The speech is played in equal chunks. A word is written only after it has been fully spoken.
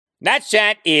Nats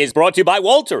Chat is brought to you by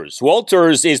Walters.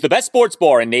 Walters is the best sports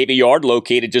bar in Navy Yard,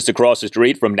 located just across the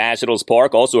street from Nationals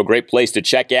Park. Also a great place to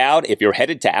check out if you're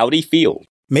headed to Audi Field.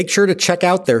 Make sure to check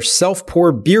out their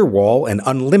self-pour beer wall and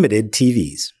unlimited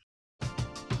TVs.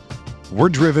 We're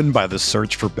driven by the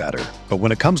search for better. But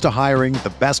when it comes to hiring,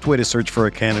 the best way to search for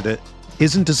a candidate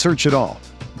isn't to search at all.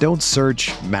 Don't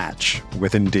search, match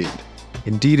with Indeed.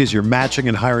 Indeed is your matching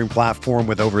and hiring platform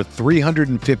with over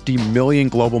 350 million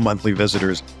global monthly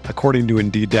visitors, according to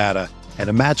Indeed data, and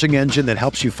a matching engine that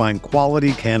helps you find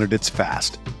quality candidates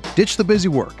fast. Ditch the busy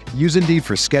work. Use Indeed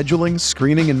for scheduling,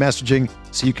 screening, and messaging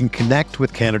so you can connect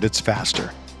with candidates faster.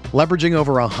 Leveraging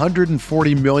over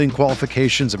 140 million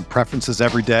qualifications and preferences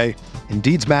every day,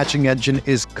 Indeed's matching engine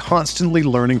is constantly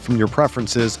learning from your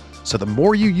preferences, so the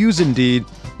more you use Indeed,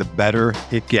 the better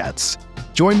it gets.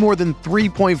 Join more than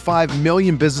 3.5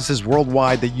 million businesses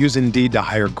worldwide that use Indeed to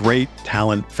hire great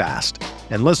talent fast.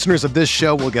 And listeners of this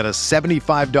show will get a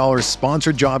 $75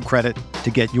 sponsored job credit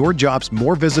to get your jobs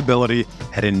more visibility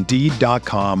at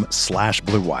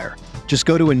Indeed.com/Blue Wire. Just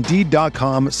go to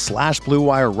Indeed.com/Blue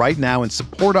Wire right now and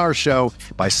support our show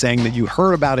by saying that you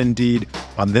heard about Indeed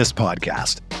on this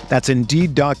podcast. That's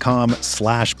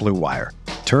Indeed.com/Blue Wire.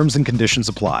 Terms and conditions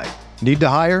apply. Need to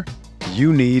hire?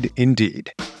 You need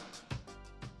Indeed.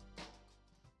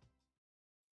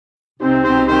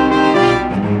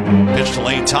 Pitch to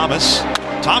Lane Thomas.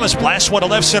 Thomas blasts one to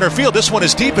left center field. This one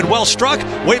is deep and well struck.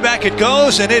 Way back it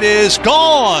goes, and it is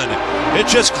gone. It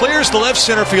just clears the left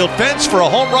center field fence for a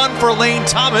home run for Lane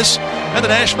Thomas, and the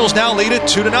Nationals now lead it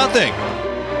 2-0.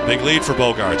 Big lead for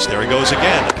Bogaerts. There he goes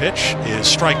again. The pitch is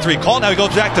strike three call. Now he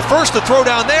goes back to first. The throw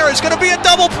down there is going to be a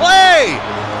double play.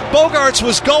 Bogaerts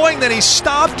was going, then he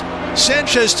stopped.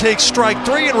 Sanchez takes strike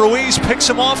three, and Ruiz picks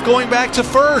him off going back to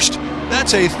first.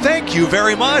 That's a thank you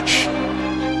very much.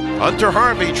 Hunter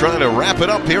Harvey trying to wrap it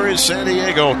up here in San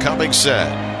Diego, coming set.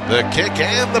 The kick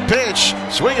and the pitch.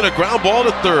 Swinging a ground ball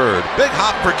to third. Big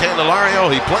hop for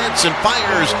Candelario. He plants and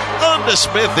fires onto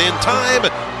Smith in time.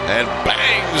 And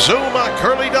bang, Zuma,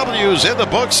 Curly W's in the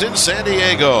books in San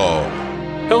Diego.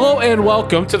 Hello and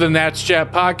welcome to the Nats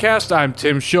Chat Podcast. I'm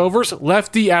Tim Shovers,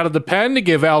 lefty out of the pen to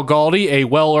give Al Galdi a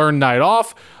well-earned night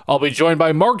off. I'll be joined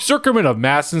by Mark Zuckerman of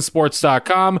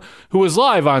MASNsports.com, who is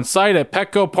live on site at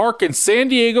Petco Park in San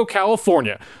Diego,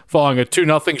 California, following a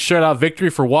 2-0 shutout victory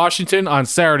for Washington on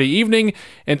Saturday evening,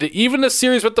 and to even the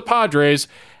series with the Padres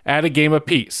at a game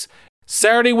apiece.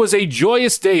 Saturday was a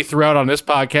joyous day throughout on this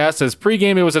podcast as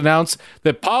pregame it was announced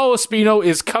that Paolo Espino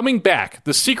is coming back.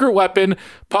 The secret weapon,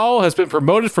 Paolo has been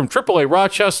promoted from AAA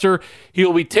Rochester. He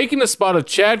will be taking the spot of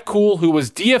Chad Kuhl, who was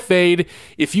DFA'd.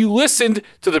 If you listened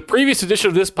to the previous edition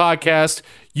of this podcast,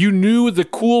 you knew the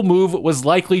Kuhl move was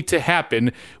likely to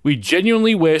happen. We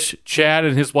genuinely wish Chad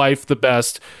and his wife the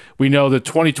best. We know that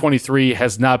 2023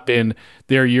 has not been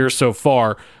their year so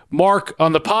far. Mark,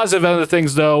 on the positive end of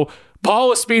things, though,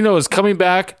 Paolo Espino is coming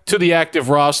back to the active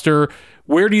roster.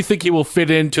 Where do you think he will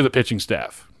fit into the pitching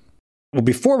staff? Well,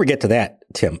 before we get to that,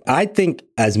 Tim, I think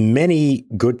as many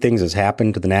good things has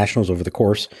happened to the Nationals over the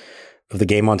course of the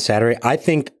game on Saturday, I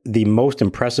think the most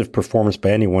impressive performance by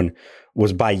anyone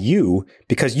was by you,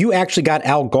 because you actually got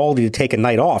Al Galdi to take a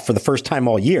night off for the first time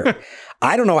all year.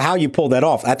 I don't know how you pulled that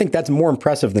off. I think that's more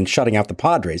impressive than shutting out the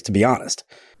Padres, to be honest.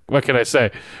 What can I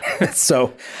say?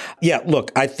 So, yeah,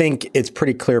 look, I think it's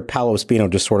pretty clear Paolo Espino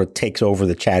just sort of takes over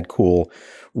the Chad Kuhl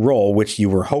role, which you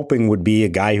were hoping would be a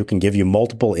guy who can give you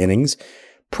multiple innings,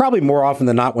 probably more often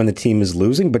than not when the team is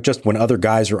losing, but just when other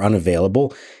guys are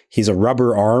unavailable. He's a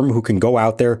rubber arm who can go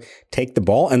out there, take the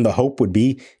ball, and the hope would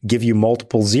be give you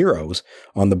multiple zeros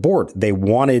on the board. They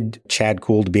wanted Chad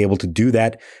Kuhl to be able to do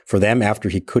that for them after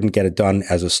he couldn't get it done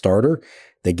as a starter.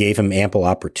 They gave him ample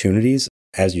opportunities.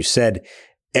 As you said,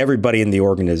 everybody in the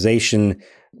organization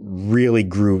really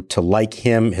grew to like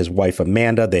him, his wife,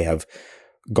 Amanda. They have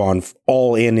gone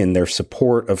all in their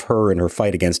support of her in her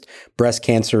fight against breast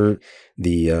cancer.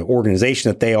 The organization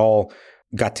that they all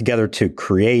got together to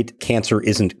create, Cancer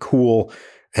Isn't Cool,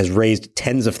 has raised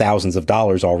tens of thousands of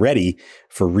dollars already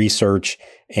for research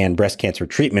and breast cancer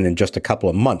treatment in just a couple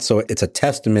of months. So it's a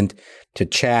testament to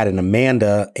Chad and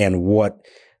Amanda and what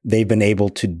they've been able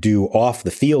to do off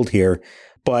the field here.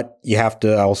 But you have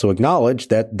to also acknowledge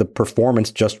that the performance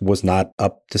just was not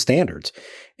up to standards.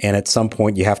 And at some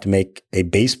point, you have to make a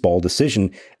baseball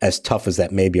decision, as tough as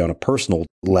that may be on a personal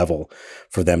level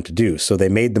for them to do. So they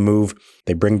made the move.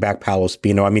 They bring back Paolo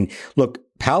Espino. I mean, look,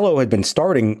 Paolo had been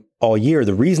starting all year.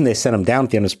 The reason they sent him down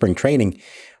at the end of spring training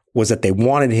was that they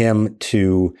wanted him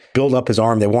to build up his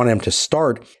arm. They wanted him to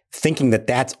start thinking that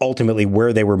that's ultimately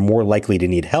where they were more likely to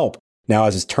need help. Now,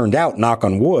 as it's turned out, knock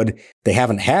on wood, they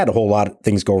haven't had a whole lot of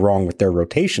things go wrong with their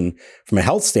rotation from a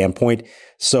health standpoint.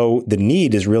 So the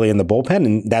need is really in the bullpen,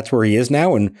 and that's where he is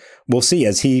now. And we'll see,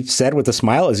 as he said with a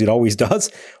smile, as he always does,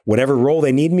 whatever role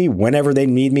they need me, whenever they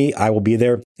need me, I will be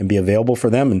there and be available for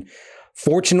them. And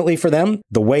fortunately for them,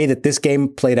 the way that this game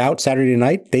played out Saturday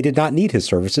night, they did not need his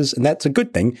services. And that's a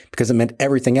good thing because it meant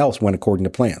everything else went according to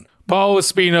plan. Paolo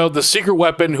Espino, the secret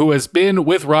weapon who has been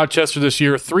with Rochester this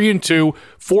year, 3-2,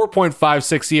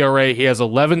 4.56 ERA. He has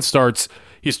 11 starts.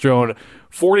 He's thrown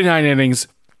 49 innings,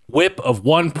 whip of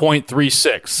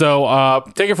 1.36. So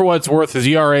take it for what it's worth. His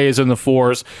ERA is in the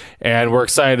fours, and we're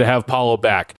excited to have Paolo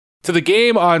back. To the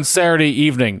game on Saturday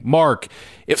evening, Mark,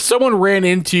 if someone ran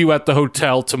into you at the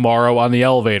hotel tomorrow on the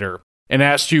elevator and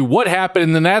asked you what happened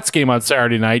in the Nats game on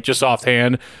Saturday night, just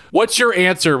offhand, what's your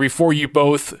answer before you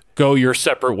both go your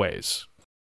separate ways?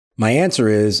 My answer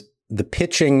is the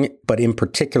pitching, but in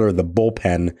particular, the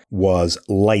bullpen was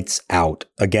lights out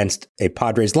against a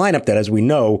Padres lineup that, as we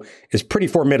know, is pretty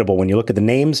formidable when you look at the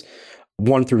names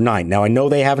 1 through 9. Now, I know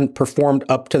they haven't performed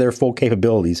up to their full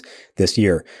capabilities this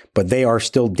year, but they are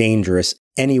still dangerous,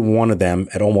 any one of them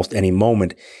at almost any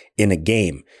moment in a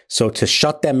game. So to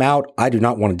shut them out, I do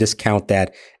not want to discount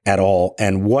that at all.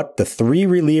 And what the three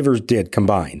relievers did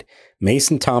combined,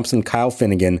 Mason Thompson, Kyle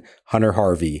Finnegan, Hunter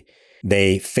Harvey,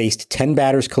 they faced 10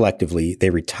 batters collectively.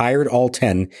 They retired all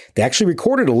 10. They actually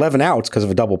recorded 11 outs because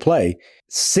of a double play.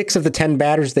 6 of the 10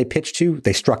 batters they pitched to,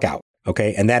 they struck out.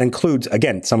 Okay. And that includes,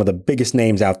 again, some of the biggest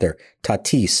names out there,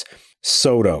 Tatis,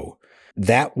 Soto.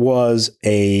 That was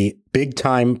a big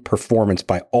time performance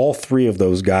by all 3 of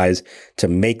those guys to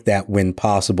make that win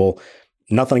possible.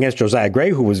 Nothing against Josiah Gray,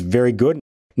 who was very good.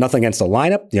 Nothing against the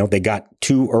lineup. They got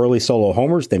 2 early solo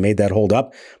homers. They made that hold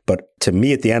up. But to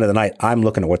me, at the end of the night, I'm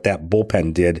looking at what that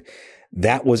bullpen did.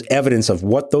 That was evidence of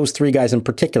what those 3 guys in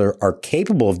particular are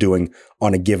capable of doing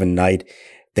on a given night.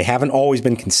 They haven't always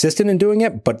been consistent in doing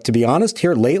it, but to be honest,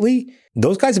 here lately,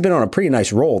 those guys have been on a pretty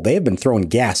nice roll. They have been throwing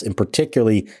gas, in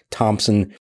particularly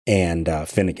Thompson and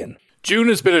Finnegan. June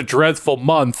has been a dreadful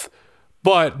month,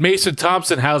 but Mason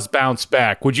Thompson has bounced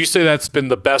back. Would you say that's been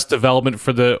the best development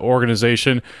for the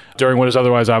organization during what has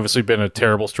otherwise obviously been a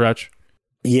terrible stretch?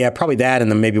 Yeah, probably that,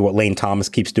 and then maybe what Lane Thomas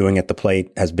keeps doing at the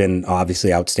plate has been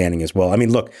obviously outstanding as well. I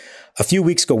mean, look, a few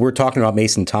weeks ago, we were talking about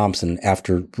Mason Thompson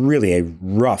after really a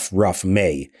rough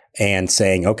May and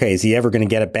saying, okay, is he ever going to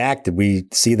get it back? Did we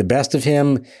see the best of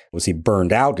him? Was he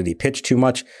burned out? Did he pitch too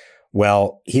much?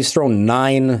 Well, he's thrown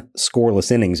 9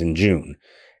 scoreless innings in June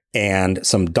and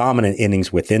some dominant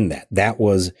innings within that. That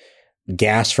was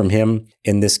gas from him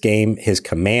in this game. His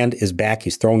command is back.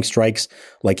 He's throwing strikes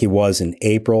like he was in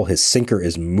April. His sinker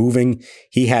is moving.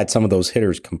 He had some of those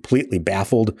hitters completely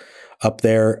baffled up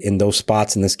there in those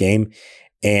spots in this game.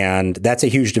 And that's a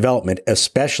huge development,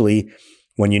 especially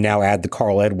when you now add the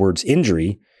Carl Edwards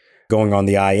injury going on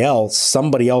the IL.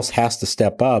 Somebody else has to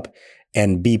step up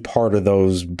and be part of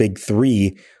those big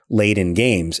 3 late in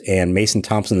games. And Mason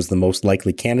Thompson is the most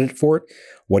likely candidate for it.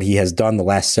 What he has done the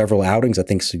last several outings, I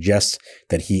think, suggests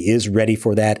that he is ready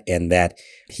for that and that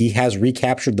he has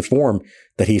recaptured the form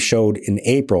that he showed in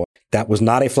April. That was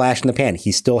not a flash in the pan.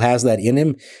 He still has that in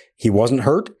him. He wasn't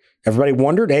hurt. Everybody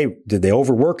wondered, hey, did they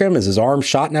overwork him? Is his arm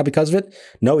shot now because of it?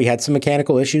 No, he had some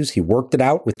mechanical issues. He worked it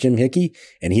out with Jim Hickey,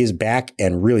 and he is back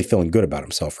and really feeling good about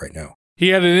himself right now. He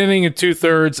had an inning in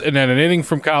 2/3 and then an inning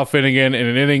from Kyle Finnegan and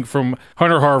an inning from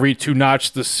Hunter Harvey to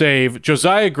notch the save.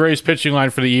 Josiah Gray's pitching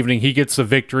line for the evening, he gets the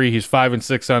victory. He's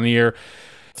 5-6 on the year.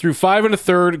 Threw 5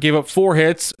 1/3, gave up 4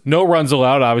 hits, no runs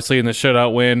allowed, obviously, in the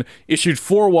shutout win. Issued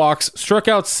 4 walks, struck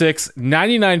out 6,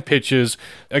 99 pitches.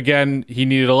 Again, he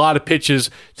needed a lot of pitches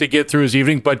to get through his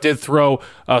evening, but did throw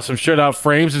some shutout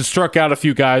frames and struck out a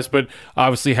few guys, but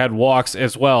obviously had walks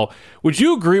as well. Would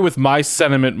you agree with my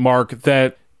sentiment, Mark,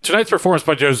 that tonight's performance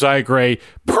by Josiah Gray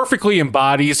perfectly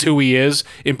embodies who he is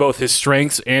in both his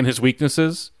strengths and his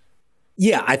weaknesses?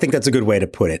 Yeah, I think that's a good way to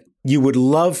put it. You would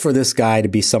love for this guy to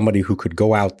be somebody who could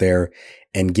go out there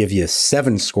and give you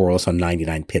 7 scoreless on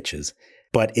 99 pitches,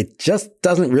 but it just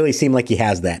doesn't really seem like he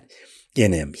has that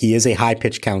in him. He is a high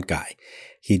pitch count guy.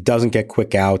 He doesn't get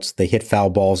quick outs. They hit foul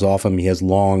balls off him. He has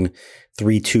long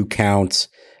 3-2 counts.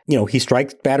 He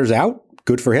strikes batters out.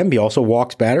 Good for him. He also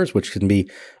walks batters, which can be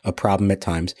a problem at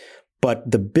times. But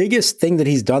the biggest thing that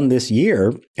he's done this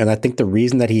year, and I think the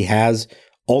reason that he has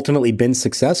ultimately been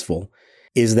successful,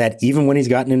 is that even when he's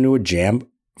gotten into a jam,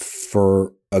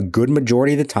 for a good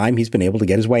majority of the time, he's been able to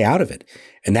get his way out of it.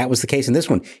 And that was the case in this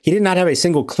one. He did not have a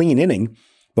single clean inning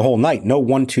the whole night. No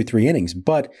 1, 2, 3 innings,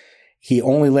 but he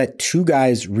only let 2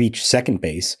 guys reach second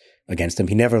base against him.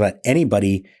 He never let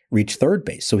anybody reach third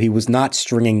base. So he was not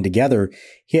stringing together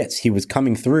hits. He was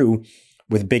coming through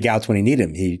with big outs when he needed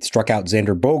him. He struck out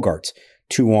Xander Bogaerts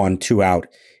 2 on, 2 out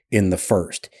in the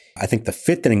first. I think the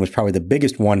fifth inning was probably the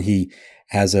biggest one. He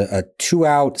has a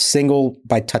 2-out single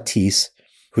by Tatis,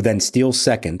 who then steals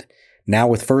second. Now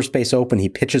with first base open, he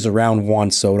pitches around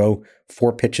Juan Soto.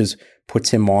 4 pitches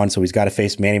puts him on, so he's got to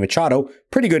face Manny Machado.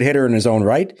 Pretty good hitter in his own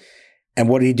right. And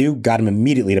what did he do? Got him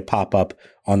immediately to pop up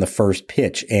on the first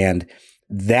pitch. And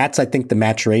that's, I think, the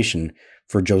maturation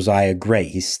for Josiah Gray.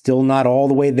 He's still not all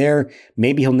the way there.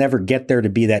 Maybe he'll never get there to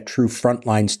be that true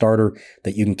frontline starter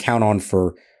that you can count on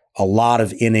for a lot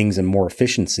of innings and more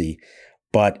efficiency.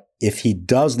 But if he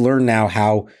does learn now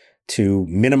how to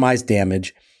minimize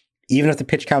damage, even if the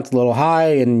pitch count's a little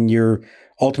high and you're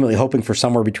ultimately hoping for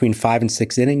somewhere between 5 and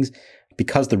 6 innings,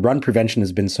 because the run prevention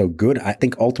has been so good, I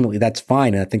think ultimately that's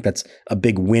fine. And I think that's a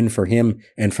big win for him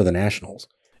and for the Nationals.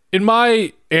 In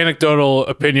my anecdotal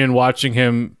opinion, watching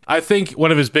him, I think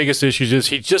one of his biggest issues is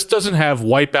he just doesn't have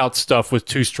wipeout stuff with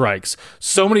 2 strikes.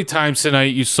 So many times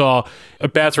tonight you saw a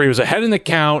bat where he was ahead in the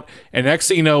count, and next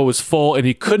thing you know, it was full, and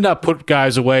he could not put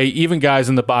guys away, even guys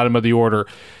in the bottom of the order.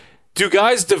 Do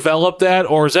guys develop that,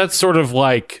 or is that sort of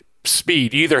like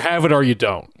speed? You either have it or you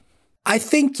don't. I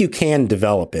think you can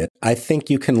develop it. I think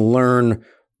you can learn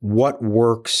what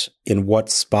works in what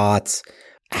spots,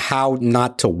 how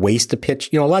not to waste a pitch.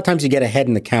 A lot of times you get ahead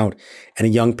in the count and a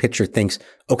young pitcher thinks,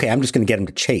 okay, I'm just going to get him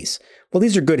to chase. Well,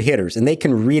 these are good hitters and they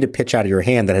can read a pitch out of your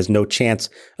hand that has no chance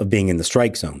of being in the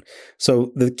strike zone.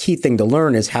 So the key thing to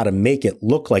learn is how to make it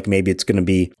look like maybe it's going to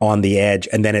be on the edge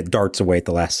and then it darts away at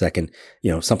the last second.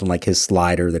 Something like his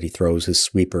slider that he throws, his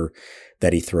sweeper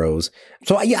that he throws.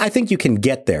 So yeah, I think you can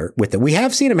get there with it. We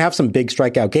have seen him have some big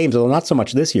strikeout games, although not so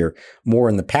much this year, more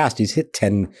in the past. He's hit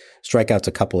 10 strikeouts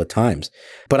a couple of times.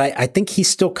 But I think he's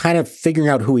still kind of figuring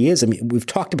out who he is. I mean, we've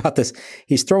talked about this.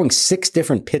 He's throwing 6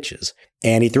 different pitches,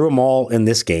 and he threw them all in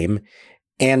this game.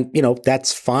 And,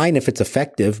 that's fine if it's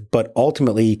effective, but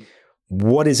ultimately,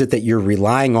 what is it that you're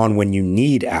relying on when you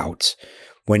need outs?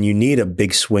 When you need a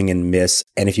big swing and miss,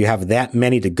 and if you have that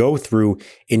many to go through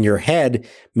in your head,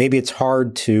 maybe it's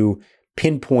hard to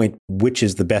pinpoint which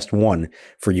is the best one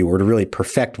for you or to really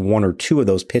perfect 1 or 2 of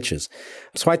those pitches.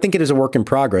 So I think it is a work in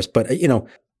progress, but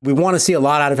we want to see a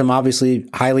lot out of him, obviously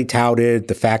highly touted.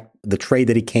 The trade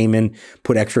that he came in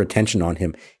put extra attention on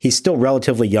him. He's still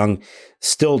relatively young,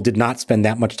 still did not spend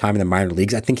that much time in the minor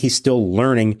leagues. I think he's still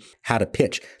learning how to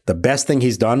pitch. The best thing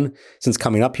he's done since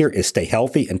coming up here is stay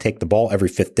healthy and take the ball every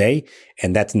 5th day.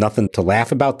 And that's nothing to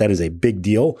laugh about. That is a big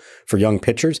deal for young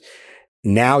pitchers.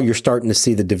 Now you're starting to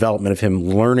see the development of him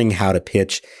learning how to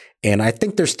pitch. And I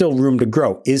think there's still room to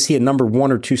grow. Is he a number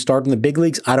 1 or 2 starter in the big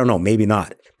leagues? I don't know. Maybe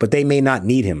not. But they may not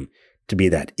need him to be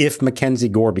that. If Mackenzie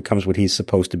Gore becomes what he's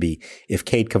supposed to be, if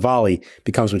Cade Cavalli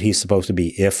becomes what he's supposed to be,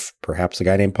 if perhaps a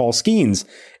guy named Paul Skeens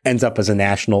ends up as a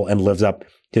national and lives up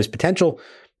to his potential,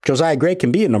 Josiah Gray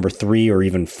can be a number 3 or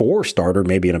even 4 starter,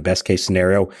 maybe in a best case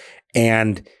scenario.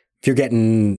 And if you're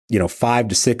getting, 5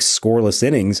 to 6 scoreless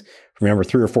innings from number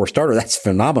 3 or 4 starter, that's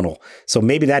phenomenal. So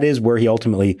maybe that is where he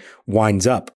ultimately winds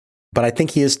up. But I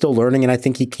think he is still learning, and I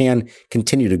think he can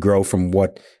continue to grow from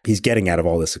what he's getting out of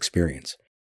all this experience.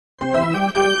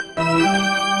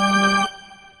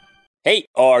 Hey,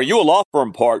 are you a law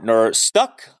firm partner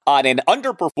stuck on an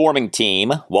underperforming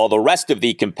team while the rest of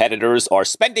the competitors are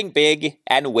spending big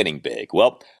and winning big?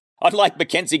 Well, unlike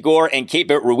Mackenzie Gore and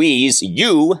Keibert Ruiz,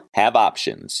 you have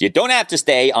options. You don't have to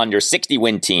stay on your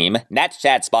 60-win team. Nats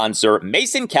Chat sponsor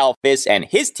Mason Kalfis and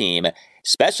his team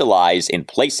specialize in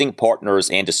placing partners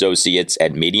and associates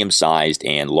at medium-sized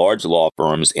and large law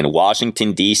firms in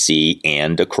Washington, D.C.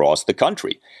 and across the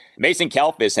country. Mason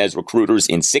Kalfis has recruiters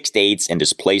in 6 states and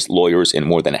has placed lawyers in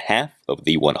more than half of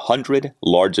the 100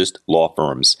 largest law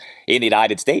firms in the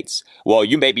United States. While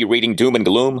you may be reading doom and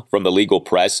gloom from the legal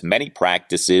press, many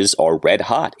practices are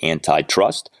red-hot: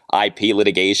 antitrust, IP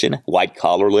litigation,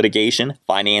 white-collar litigation,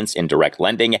 finance and direct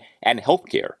lending, and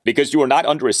healthcare. Because you are not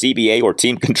under a CBA or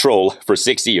team control for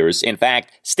 6 years. In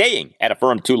fact, staying at a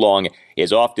firm too long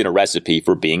is often a recipe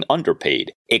for being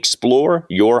underpaid. Explore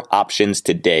your options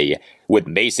today with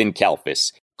Mason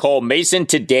Kalfis. Call Mason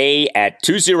today at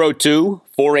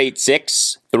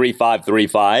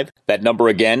 202-486-3535. That number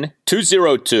again,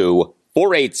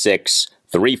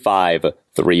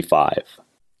 202-486-3535.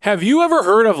 Have you ever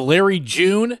heard of Larry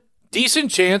June? Decent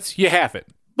chance you haven't.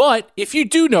 But if you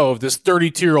do know of this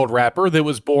 32-year-old rapper that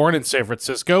was born in San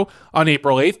Francisco on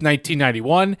April 8th,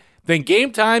 1991, then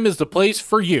Game Time is the place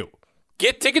for you.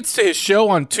 Get tickets to his show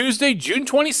on Tuesday, June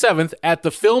 27th at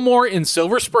the Fillmore in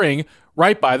Silver Spring,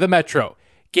 right by the Metro.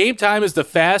 Game Time is the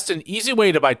fast and easy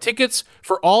way to buy tickets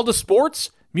for all the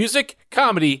sports, music,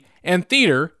 comedy, and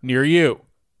theater near you.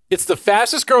 It's the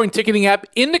fastest growing ticketing app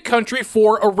in the country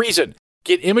for a reason.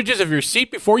 Get images of your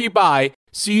seat before you buy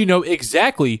so you know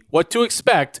exactly what to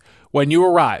expect when you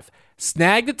arrive.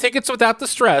 Snag the tickets without the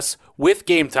stress with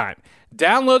Game Time.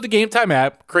 Download the Game Time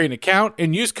app, create an account,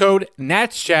 and use code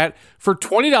NATSCHAT for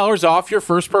 $20 off your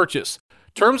first purchase.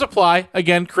 Terms apply.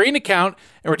 Again, create an account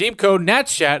and redeem code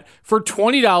NATSCHAT for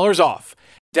 $20 off.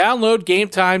 Download Game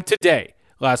Time today.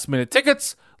 Last minute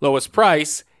tickets, lowest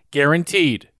price,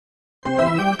 guaranteed.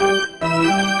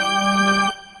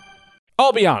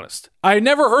 I'll be honest, I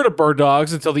never heard of Bird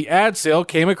Dogs until the ad sale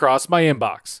came across my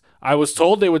inbox. I was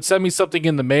told they would send me something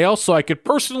in the mail so I could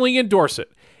personally endorse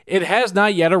it. It has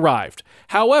not yet arrived.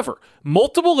 However,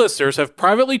 multiple listeners have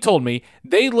privately told me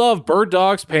they love Bird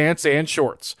Dogs pants and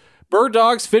shorts. Bird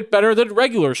Dogs fit better than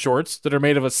regular shorts that are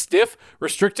made of a stiff,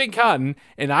 restricting cotton,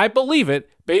 and I believe it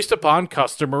based upon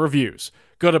customer reviews.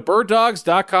 Go to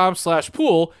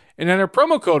birddogs.com/pool and enter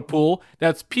promo code POOL,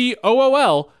 that's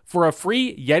POOL, for a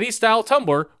free Yeti-style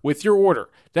tumbler with your order.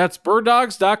 That's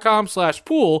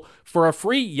birddogs.com/pool for a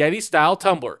free Yeti-style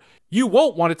tumbler. You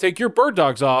won't want to take your Bird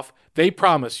Dogs off, they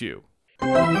promise you.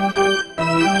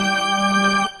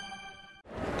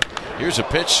 Here's a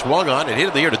pitch swung on and hit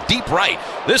in the air to deep right.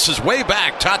 This is way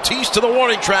back. Tatis to the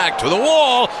warning track, to the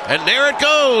wall, and there it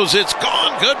goes. It's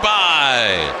gone.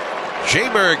 Goodbye.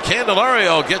 Jeimer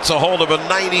Candelario gets a hold of a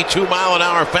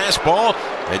 92-mile-an-hour fastball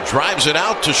and drives it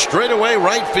out to straightaway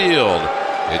right field.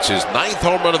 It's his 9th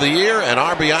home run of the year and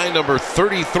RBI number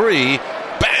 33.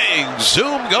 Bang!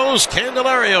 Zoom goes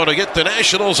Candelario to get the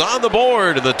Nationals on the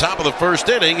board in the top of the first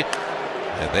inning.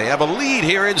 And they have a lead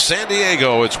here in San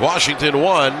Diego. It's Washington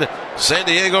 1, San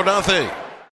Diego nothing.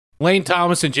 Lane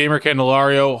Thomas and Jeimer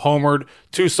Candelario homered,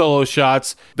 2 solo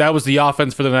shots. That was the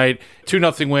offense for the night.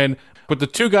 2-0 win. But the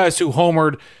 2 guys who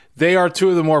homered, they are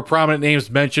 2 of the more prominent names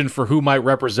mentioned for who might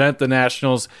represent the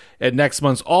Nationals at next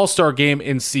month's All-Star game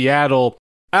in Seattle.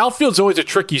 Outfield's always a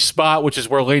tricky spot, which is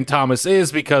where Lane Thomas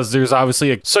is, because there's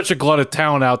obviously such a glut of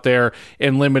talent out there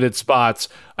in limited spots.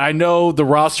 I know the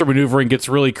roster maneuvering gets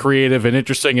really creative and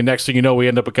interesting, and next thing you know, we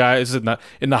end up with guys in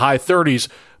the high 30s.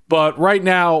 But right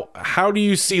now, how do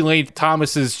you see Lane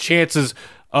Thomas's chances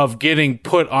of getting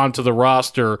put onto the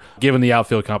roster given the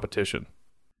outfield competition?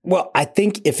 Well, I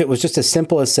think if it was just as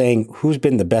simple as saying who's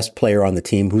been the best player on the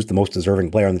team, who's the most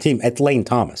deserving player on the team, it's Lane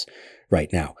Thomas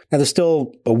right now. Now, there's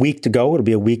still a week to go. It'll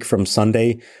be a week from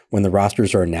Sunday when the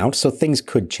rosters are announced, so things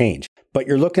could change. But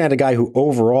you're looking at a guy who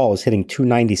overall is hitting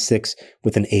 .296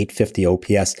 with an .850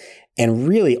 OPS, and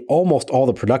really almost all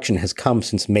the production has come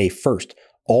since May 1st.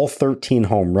 All 13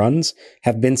 home runs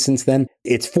have been since then.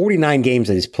 It's 49 games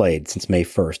that he's played since May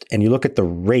 1st. And you look at the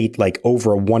rate, like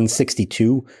over a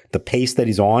 162, the pace that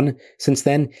he's on since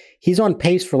then, he's on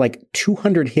pace for like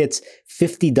 200 hits,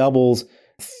 50 doubles,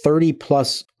 30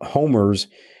 plus homers.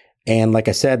 And like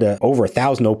I said, over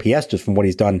 1,000 OPS just from what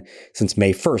he's done since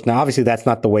May 1st. Now, obviously, that's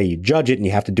not the way you judge it, and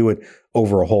you have to do it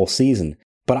over a whole season.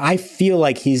 But I feel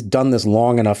like he's done this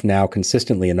long enough now,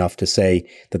 consistently enough to say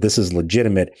that this is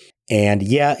legitimate. And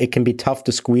yeah, it can be tough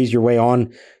to squeeze your way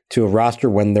on to a roster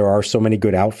when there are so many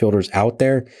good outfielders out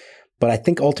there. But I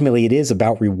think ultimately it is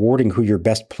about rewarding who your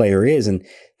best player is. And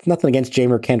it's nothing against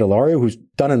Jeimer Candelario, who's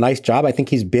done a nice job. I think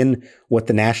he's been what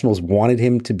the Nationals wanted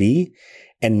him to be.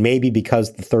 And maybe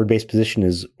because the third base position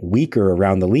is weaker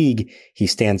around the league, he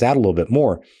stands out a little bit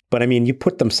more. But I mean, you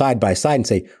put them side by side and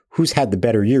say, who's had the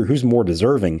better year? Who's more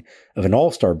deserving of an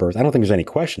all-star berth? I don't think there's any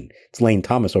question. It's Lane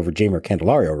Thomas over Jeimer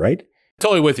Candelario, right?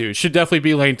 Totally with you. It should definitely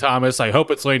be Lane Thomas. I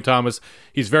hope it's Lane Thomas.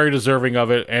 He's very deserving of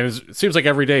it. And it seems like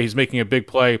every day he's making a big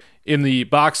play in the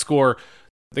box score.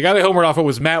 The guy they homered off of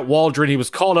was Matt Waldron. He was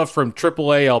called up from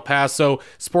AAA El Paso,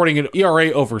 sporting an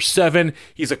ERA over 7.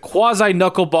 He's a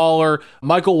quasi-knuckleballer.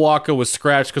 Michael Wacha was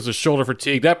scratched because of shoulder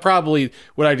fatigue. That probably,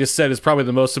 what I just said, is probably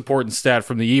the most important stat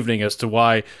from the evening as to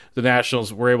why the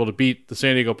Nationals were able to beat the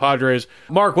San Diego Padres.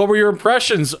 Mark, what were your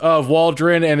impressions of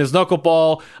Waldron and his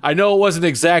knuckleball? I know it wasn't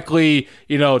exactly,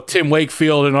 Tim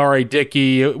Wakefield and R.A.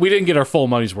 Dickey. We didn't get our full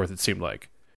money's worth, it seemed like.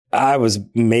 I was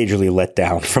majorly let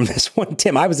down from this one,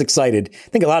 Tim. I was excited. I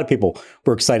think a lot of people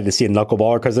were excited to see a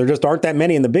knuckleballer because there just aren't that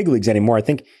many in the big leagues anymore. I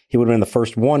think he would have been the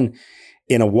first one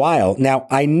in a while. Now,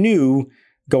 I knew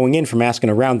going in from asking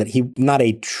around that he's not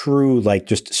a true,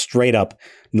 just straight up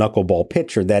knuckleball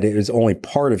pitcher, that it is only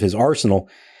part of his arsenal.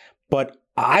 But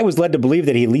I was led to believe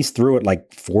that he at least threw it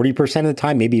 40% of the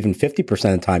time, maybe even 50%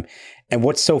 of the time. And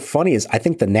what's so funny is I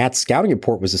think the Nats scouting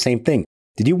report was the same thing.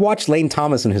 Did you watch Lane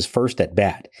Thomas in his first at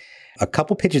bat? A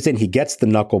couple pitches in, he gets the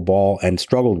knuckleball and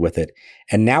struggled with it.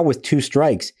 And now with 2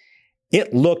 strikes,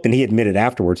 it looked, and he admitted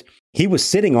afterwards, he was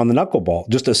sitting on the knuckleball,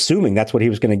 just assuming that's what he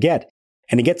was going to get.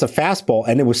 And he gets a fastball,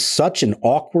 and it was such an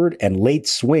awkward and late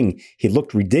swing. He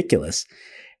looked ridiculous.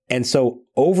 And so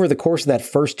over the course of that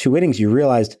first 2 innings, you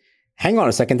realized, hang on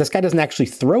a second, this guy doesn't actually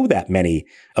throw that many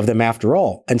of them after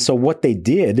all. And so what they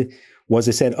did was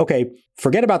they said, okay,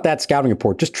 forget about that scouting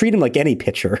report. Just treat him like any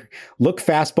pitcher. Look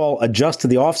fastball, adjust to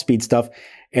the off-speed stuff.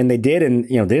 And they did, and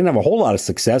they didn't have a whole lot of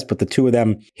success, but the two of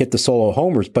them hit the solo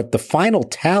homers. But the final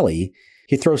tally,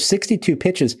 he throws 62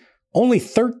 pitches, only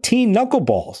 13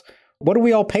 knuckleballs. What do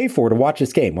we all pay for to watch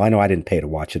this game? Well, I know I didn't pay to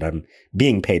watch it. I'm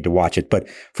being paid to watch it. But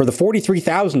for the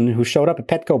 43,000 who showed up at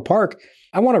Petco Park,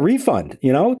 I want a refund,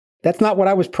 That's not what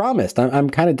I was promised. I'm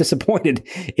kind of disappointed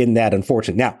in that,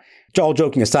 unfortunately. Now, all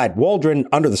joking aside, Waldron,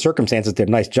 under the circumstances, did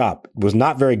a nice job. Was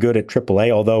not very good at AAA,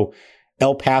 although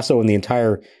El Paso and the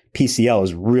entire PCL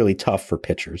is really tough for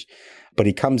pitchers. But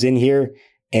he comes in here,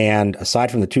 and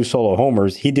aside from the 2 solo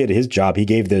homers, he did his job. He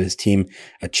gave his team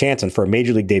a chance. And for a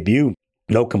major league debut,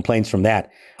 no complaints from that.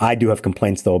 I do have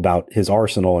complaints, though, about his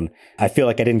arsenal. And I feel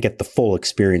like I didn't get the full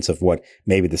experience of what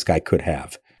maybe this guy could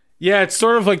have. Yeah, it's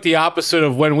sort of like the opposite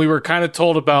of when we were kind of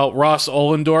told about Ross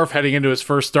Ohlendorf heading into his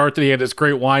first start that he had this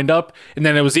great windup, and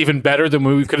then it was even better than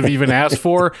we could have even asked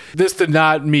for. This did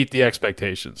not meet the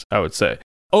expectations, I would say.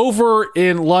 Over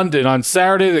in London on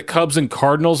Saturday, the Cubs and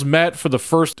Cardinals met for the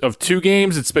first of 2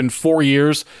 games. It's been 4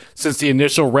 years since the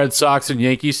initial Red Sox and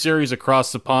Yankees series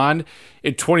across the pond.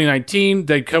 In 2019,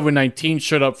 then COVID-19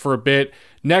 showed up for a bit.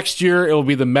 Next year, it will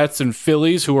be the Mets and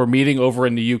Phillies who are meeting over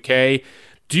in the UK.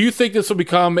 Do you think this will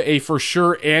become a for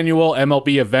sure annual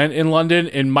MLB event in London,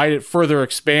 and might it further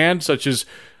expand, such as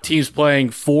teams playing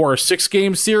 4 or 6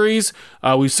 game series?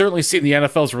 We've certainly seen the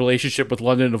NFL's relationship with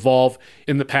London evolve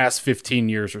in the past 15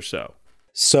 years or so.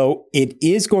 So it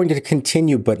is going to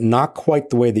continue, but not quite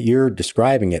the way that you're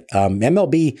describing it.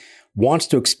 MLB wants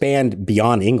to expand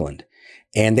beyond England,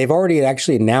 and they've already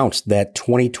actually announced that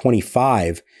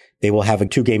 2025, they will have a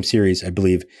 2-game series, I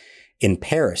believe, in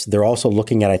Paris. They're also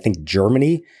looking at, I think,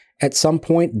 Germany at some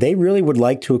point. They really would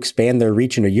like to expand their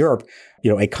reach into Europe,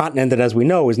 a continent that, as we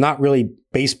know, is not really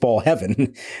baseball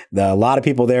heaven. A lot of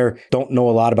people there don't know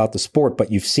a lot about the sport,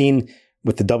 but you've seen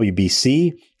with the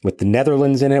WBC, with the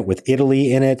Netherlands in it, with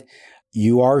Italy in it,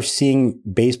 you are seeing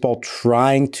baseball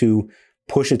trying to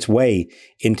push its way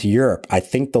into Europe. I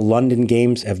think the London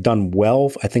games have done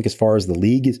well. I think as far as the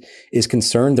league is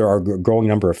concerned, there are a growing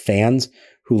number of fans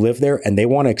who live there, and they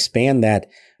want to expand that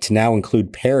to now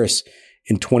include Paris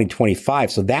in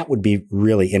 2025. So that would be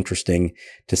really interesting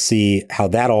to see how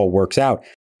that all works out.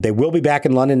 They will be back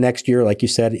in London next year. Like you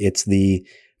said, it's the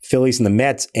Phillies and the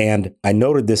Mets. And I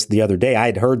noted this the other day. I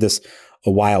had heard this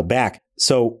a while back.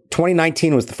 So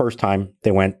 2019 was the first time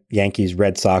they went Yankees,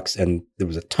 Red Sox, and there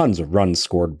was tons of runs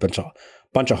scored, bunch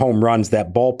of home runs.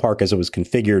 That ballpark, as it was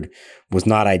configured, was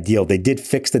not ideal. They did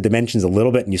fix the dimensions a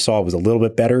little bit, and you saw it was a little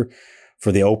bit better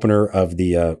for the opener of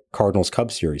the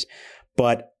Cardinals-Cubs series.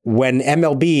 But when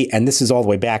MLB, and this is all the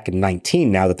way back in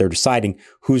 19 now that they're deciding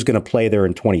who's going to play there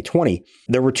in 2020,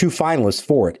 there were 2 finalists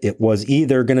for it. It was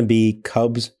either going to be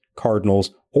Cubs,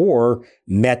 Cardinals, or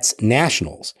Mets,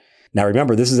 Nationals. Now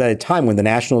remember, this is at a time when the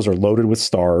Nationals are loaded with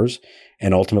stars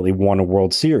and ultimately won a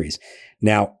World Series.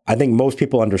 Now, I think most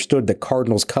people understood that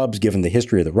Cardinals-Cubs, given the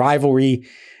history of the rivalry,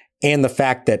 and the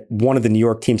fact that one of the New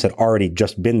York teams had already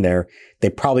just been there,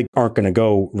 they probably aren't going to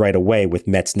go right away with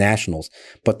Mets Nationals.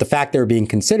 But the fact they're being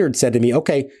considered said to me,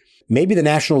 okay, maybe the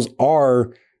Nationals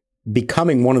are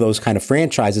becoming one of those kind of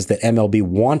franchises that MLB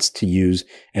wants to use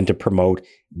and to promote,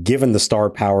 given the star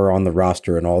power on the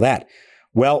roster and all that.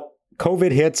 Well,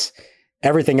 COVID hits.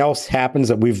 Everything else happens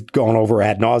that we've gone over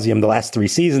ad nauseum the last 3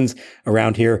 seasons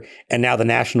around here. And now the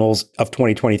Nationals of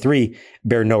 2023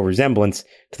 bear no resemblance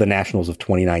to the Nationals of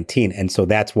 2019. And so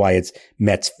that's why it's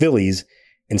Mets Phillies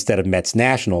instead of Mets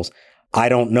Nationals. I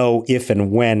don't know if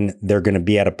and when they're going to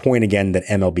be at a point again that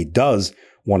MLB does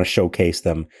want to showcase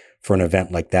them for an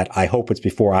event like that. I hope it's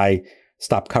before I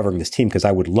stop covering this team, because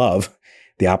I would love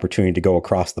the opportunity to go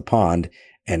across the pond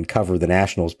and cover the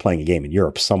Nationals playing a game in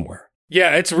Europe somewhere.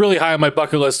 Yeah, it's really high on my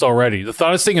bucket list already. The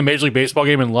thought of seeing a Major League Baseball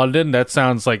game in London, that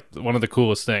sounds like one of the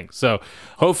coolest things. So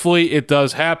hopefully it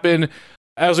does happen.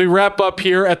 As we wrap up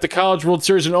here at the College World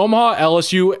Series in Omaha,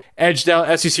 LSU edged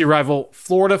out SEC rival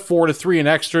Florida 4-3 in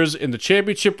extras in the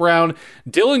championship round.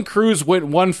 Dylan Cruz went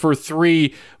 1 for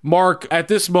 3. Mark, at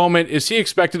this moment, is he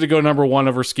expected to go number 1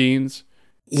 over Skeens?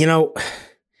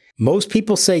 Most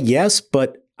people say yes,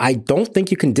 but I don't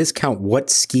think you can discount what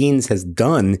Skeens has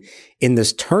done in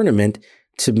this tournament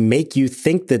to make you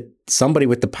think that somebody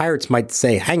with the Pirates might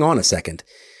say, hang on a second.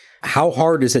 How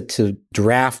hard is it to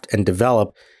draft and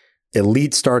develop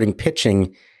elite starting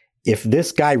pitching. If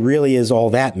this guy really is all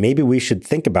that, maybe we should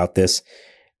think about this.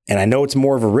 And I know it's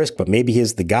more of a risk, but maybe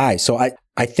he's the guy. So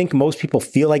I think most people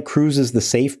feel like Cruz is the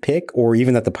safe pick, or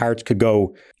even that the Pirates could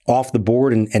go off the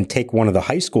board and take one of the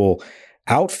high school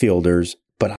outfielders.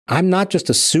 But I'm not just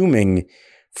assuming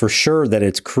for sure that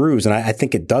it's Cruz. And I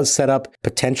think it does set up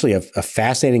potentially a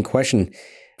fascinating question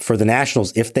for the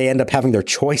Nationals if they end up having their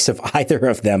choice of either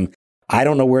of them. I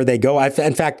don't know where they go.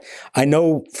 In fact, I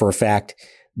know for a fact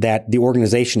that the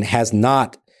organization has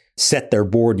not set their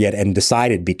board yet and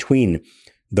decided between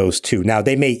those two. Now,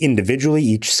 they may individually,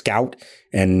 each scout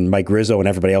and Mike Rizzo and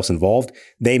everybody else involved,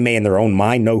 they may in their own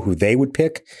mind know who they would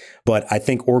pick. But I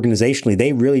think organizationally,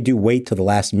 they really do wait to the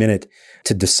last minute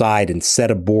to decide and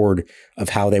set a board of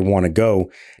how they want to go.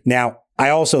 Now, I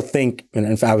also think,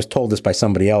 and I was told this by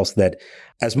somebody else, that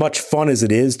as much fun as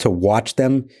it is to watch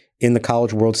them in the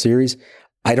College World Series,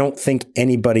 I don't think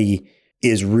anybody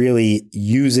is really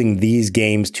using these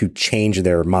games to change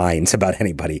their minds about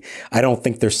anybody. I don't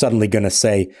think they're suddenly going to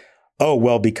say, oh,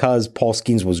 well, because Paul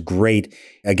Skeens was great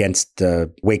against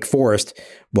Wake Forest,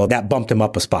 well, that bumped him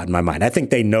up a spot in my mind. I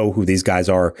think they know who these guys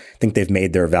are. I think they've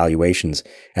made their evaluations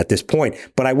at this point.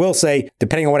 But I will say,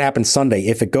 depending on what happens Sunday,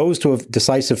 if it goes to a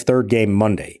decisive third game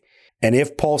Monday, and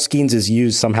if Paul Skeens is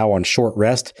used somehow on short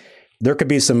rest, there could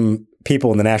be some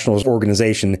people in the Nationals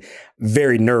organization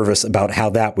very nervous about how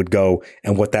that would go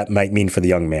and what that might mean for the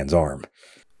young man's arm.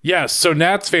 Yes. So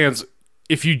Nats fans,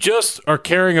 if you just are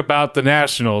caring about the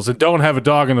Nationals and don't have a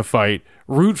dog in the fight,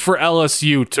 root for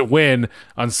LSU to win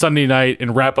on Sunday night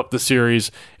and wrap up the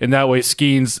series. And that way,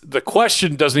 Skeens, the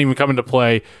question doesn't even come into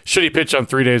play. Should he pitch on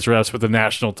 3 days rest with the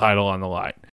national title on the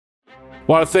line?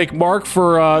 Want to thank Mark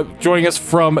for joining us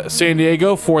from San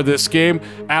Diego for this game.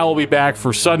 Al will be back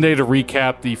for Sunday to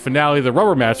recap the finale of the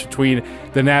rubber match between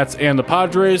the Nats and the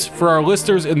Padres. For our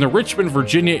listeners in the Richmond,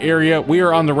 Virginia area, we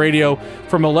are on the radio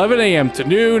from 11 a.m. to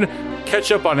noon.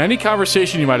 Catch up on any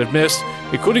conversation you might have missed,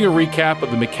 including a recap of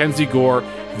the Mackenzie Gore,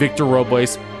 Victor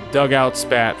Robles dugout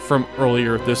spat from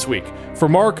earlier this week. For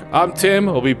Mark, I'm Tim.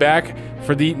 We'll be back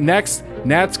for the next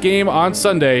Nats game on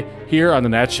Sunday here on the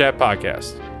Nats Chat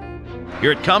Podcast.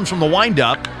 Here it comes from the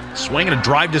windup. Swinging a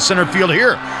drive to center field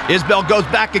here. Isbell goes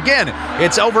back again.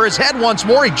 It's over his head once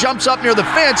more. He jumps up near the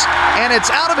fence, and it's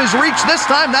out of his reach this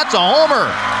time. That's a homer.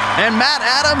 And Matt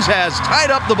Adams has tied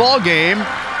up the ball game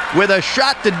with a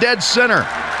shot to dead center.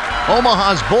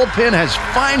 Omaha's bullpen has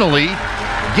finally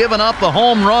given up a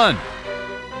home run.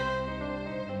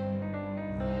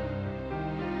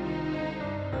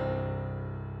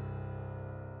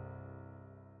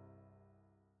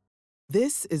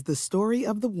 This is the story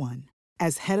of the one.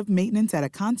 As head of maintenance at a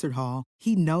concert hall,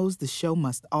 he knows the show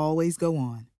must always go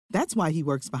on. That's why he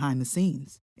works behind the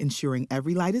scenes, ensuring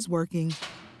every light is working,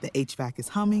 the HVAC is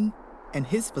humming, and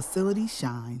his facility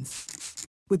shines.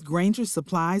 With Grainger's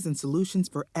supplies and solutions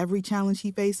for every challenge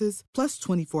he faces, plus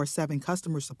 24/7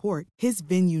 customer support, his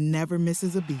venue never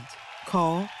misses a beat.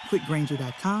 Call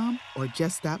quickgrainger.com or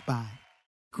just stop by.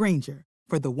 Grainger,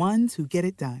 for the ones who get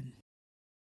it done.